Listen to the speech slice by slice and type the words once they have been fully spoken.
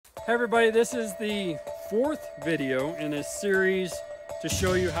Hey everybody, this is the fourth video in a series to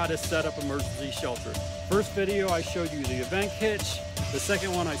show you how to set up emergency shelter. First video I showed you the event hitch, the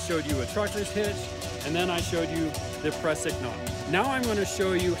second one I showed you a trucker's hitch, and then I showed you the press knot. Now I'm going to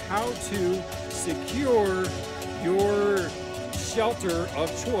show you how to secure your shelter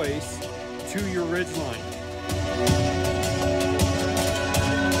of choice to your ridge line.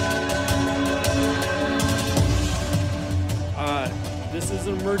 This is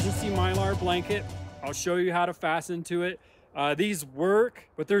an emergency Mylar blanket. I'll show you how to fasten to it. These work,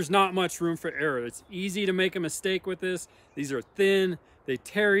 but there's not much room for error. It's easy to make a mistake with this. These are thin, they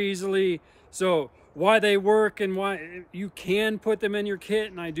tear easily. So why they work and why you can put them in your kit,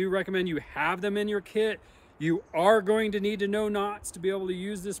 and I do recommend you have them in your kit. You are going to need to know knots to be able to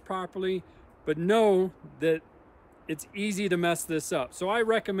use this properly, but know that it's easy to mess this up. So I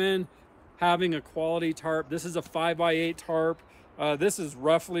recommend having a quality tarp. This is a 5x8 tarp. This is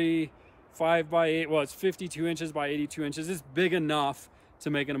roughly 5x8, well, it's 52 inches by 82 inches. It's big enough to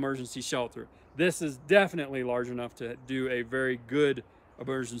make an emergency shelter. This is definitely large enough to do a very good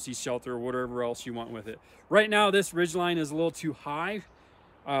emergency shelter or whatever else you want with it. Right now, this ridgeline is a little too high,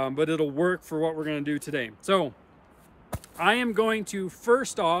 but it'll work for what we're gonna do today. So I am going to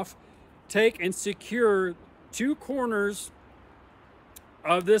first off take and secure two corners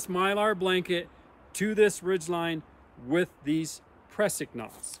of this Mylar blanket to this ridgeline with these press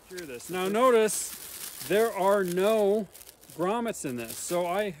knots. Now notice there are no grommets in this, so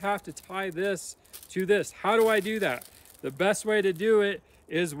I have to tie this to this. How do I do that? The best way to do it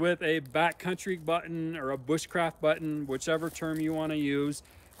is with a backcountry button or a bushcraft button, whichever term you want to use.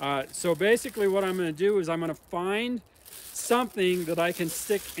 So basically what I'm going to do is I'm going to find something that I can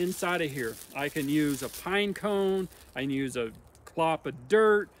stick inside of here. I can use a pine cone, I can use a clop of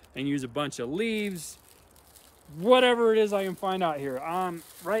dirt, I can use a bunch of leaves, whatever it is I can find out here.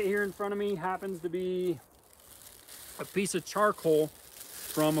 Right here in front of me happens to be a piece of charcoal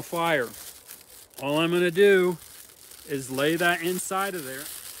from a fire. All I'm going to do is lay that inside of there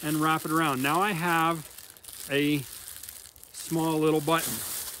and wrap it around. Now I have a small little button.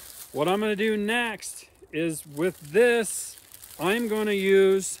 What I'm going to do next is with this, I'm going to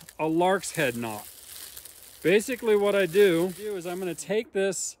use a Lark's head knot. Basically what I do is I'm going to take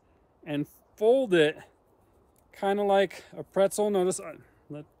this and fold it kind of like a pretzel. Notice,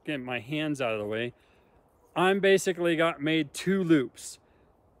 let's get my hands out of the way. I'm basically made two loops,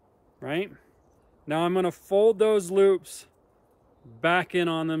 right? Now I'm going to fold those loops back in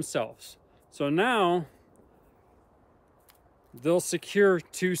on themselves. So now they'll secure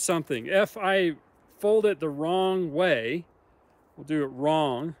to something. If I fold it the wrong way, we'll do it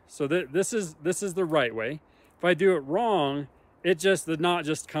wrong. So this is the right way. If I do it wrong, the knot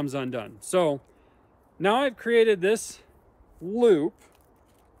just comes undone. So now I've created this loop,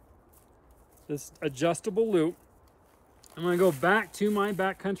 this adjustable loop. I'm going to go back to my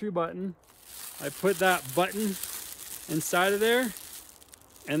backcountry button. I put that button inside of there,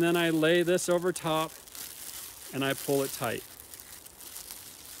 and then I lay this over top and I pull it tight.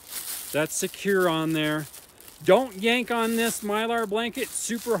 That's secure on there. Don't yank on this Mylar blanket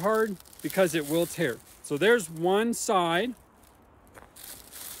super hard because it will tear. So there's one side.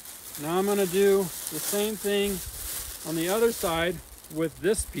 Now I'm going to do the same thing on the other side with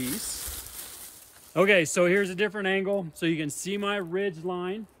this piece. Okay, so here's a different angle so you can see my ridge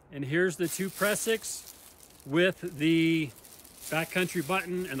line, and here's the two press with the backcountry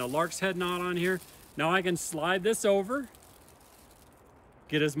button and the Lark's head knot on here. Now I can slide this over,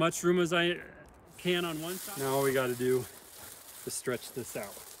 get as much room as I can on one side. Now all we got to do is stretch this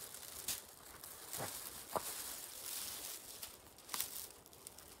out.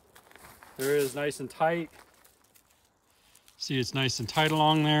 There it is, nice and tight. See, it's nice and tight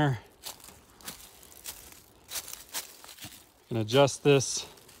along there. I can adjust this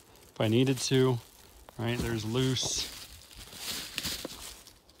if I needed to. All right, there's loose.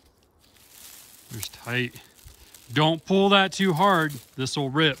 There's tight. Don't pull that too hard. This will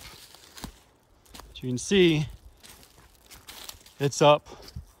rip. As you can see, it's up,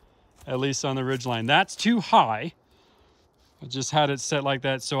 at least on the ridge line. That's too high. I just had it set like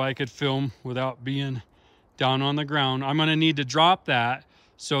that so I could film without being down on the ground. I'm gonna need to drop that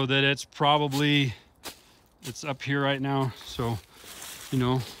so that it's up here right now. So, you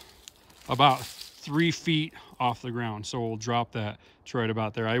know, about 3 feet off the ground. So we'll drop that to right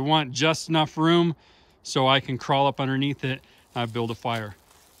about there. I want just enough room so I can crawl up underneath it and build a fire.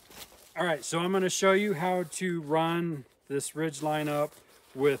 All right, so I'm gonna show you how to run this ridge line up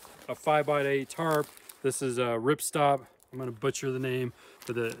with a 5x8 tarp. This is a ripstop. I'm going to butcher the name,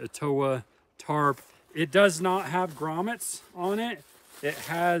 for the Atoa tarp. It does not have grommets on it. it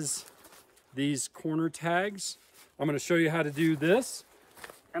has these corner tags. I'm going to show you how to do this.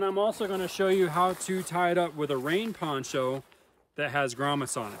 And I'm also going to show you how to tie it up with a rain poncho that has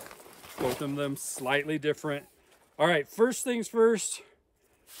grommets on it. Both of them slightly different. All right, first things first,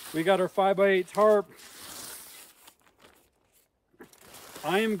 we got our 5x8 tarp.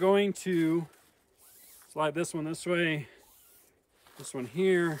 I am going to slide this one this way, this one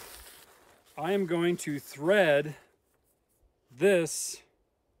here. I am going to thread this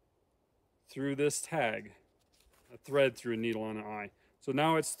through this tag, a thread through a needle on an eye. So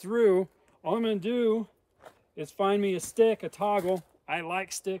now it's through. All I'm going to do is find me a stick, a toggle. I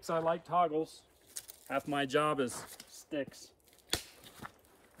like sticks, I like toggles. Half my job is sticks. I'm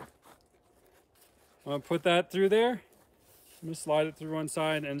going to put that through there. I'm going to slide it through one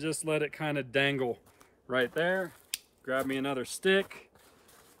side and just let it kind of dangle right there. Grab me another stick.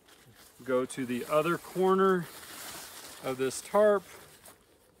 Go to the other corner of this tarp.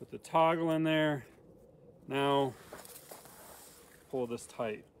 Put the toggle in there. Now pull this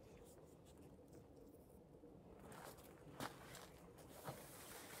tight.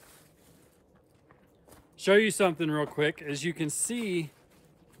 Show you something real quick. As you can see,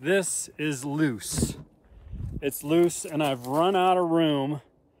 this is loose. It's loose, and I've run out of room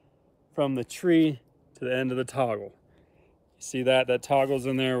from the tree to the end of the toggle. You see that? That toggle's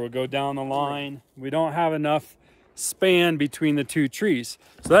in there. We'll go down the line. We don't have enough span between the two trees.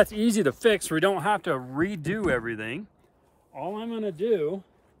 So that's easy to fix. We don't have to redo everything. All I'm going to do,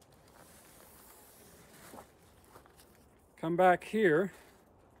 come back here,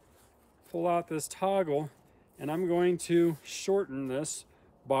 pull out this toggle, and I'm going to shorten this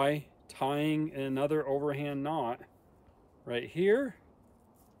by tying another overhand knot right here.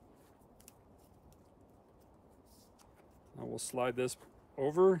 I will slide this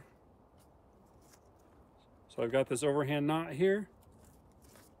over. So I've got this overhand knot here.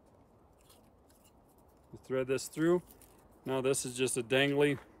 Thread this through. Now this is just a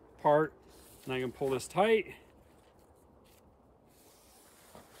dangly part, and I can pull this tight.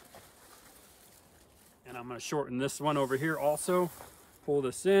 And I'm going to shorten this one over here also. Pull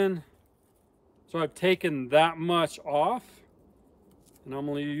this in. So I've taken that much off, and I'm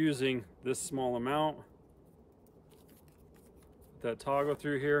only using this small amount. Put that toggle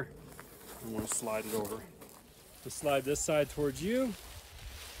through here. I'm going to slide it over. Just slide this side towards you,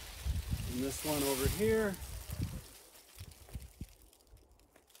 and this one over here,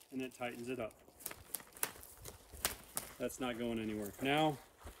 and it tightens it up. That's not going anywhere. Now,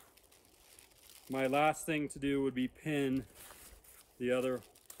 my last thing to do would be pin the other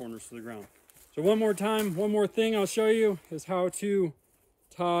corners to the ground. So one more time, one more thing I'll show you is how to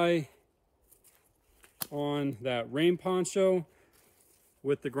tie on that rain poncho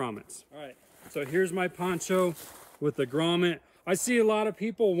with the grommets. All right, so here's my poncho with the grommet. I see a lot of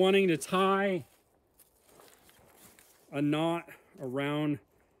people wanting to tie a knot around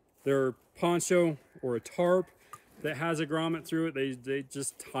their poncho or a tarp that has a grommet through it. They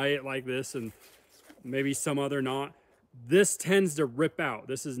just tie it like this and maybe some other knot. This tends to rip out.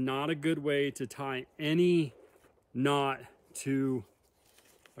 This is not a good way to tie any knot to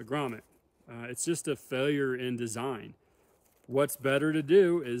a grommet. It's just a failure in design. What's better to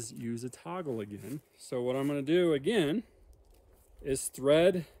do is use a toggle again. So what I'm going to do again is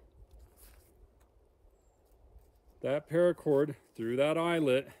thread that paracord through that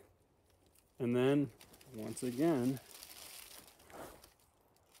eyelet, and then once again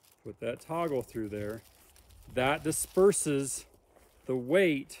put that toggle through there. That disperses the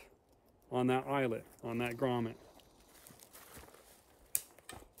weight on that eyelet, on that grommet.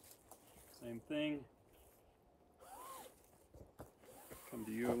 Same thing. Come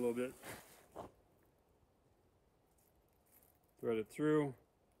to you a little bit. Thread it through.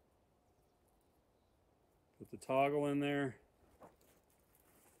 Put the toggle in there.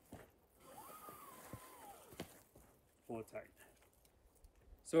 Pull it tight.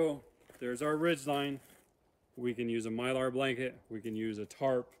 So there's our ridge line. We can use a Mylar blanket, we can use a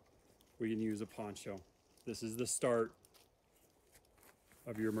tarp, we can use a poncho. This is the start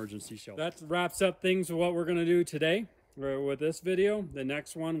of your emergency shelter. That wraps up things with what we're going to do today with this video. The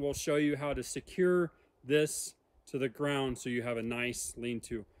next one will show you how to secure this to the ground so you have a nice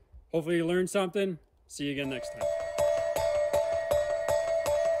lean-to. Hopefully you learned something. See you again next time.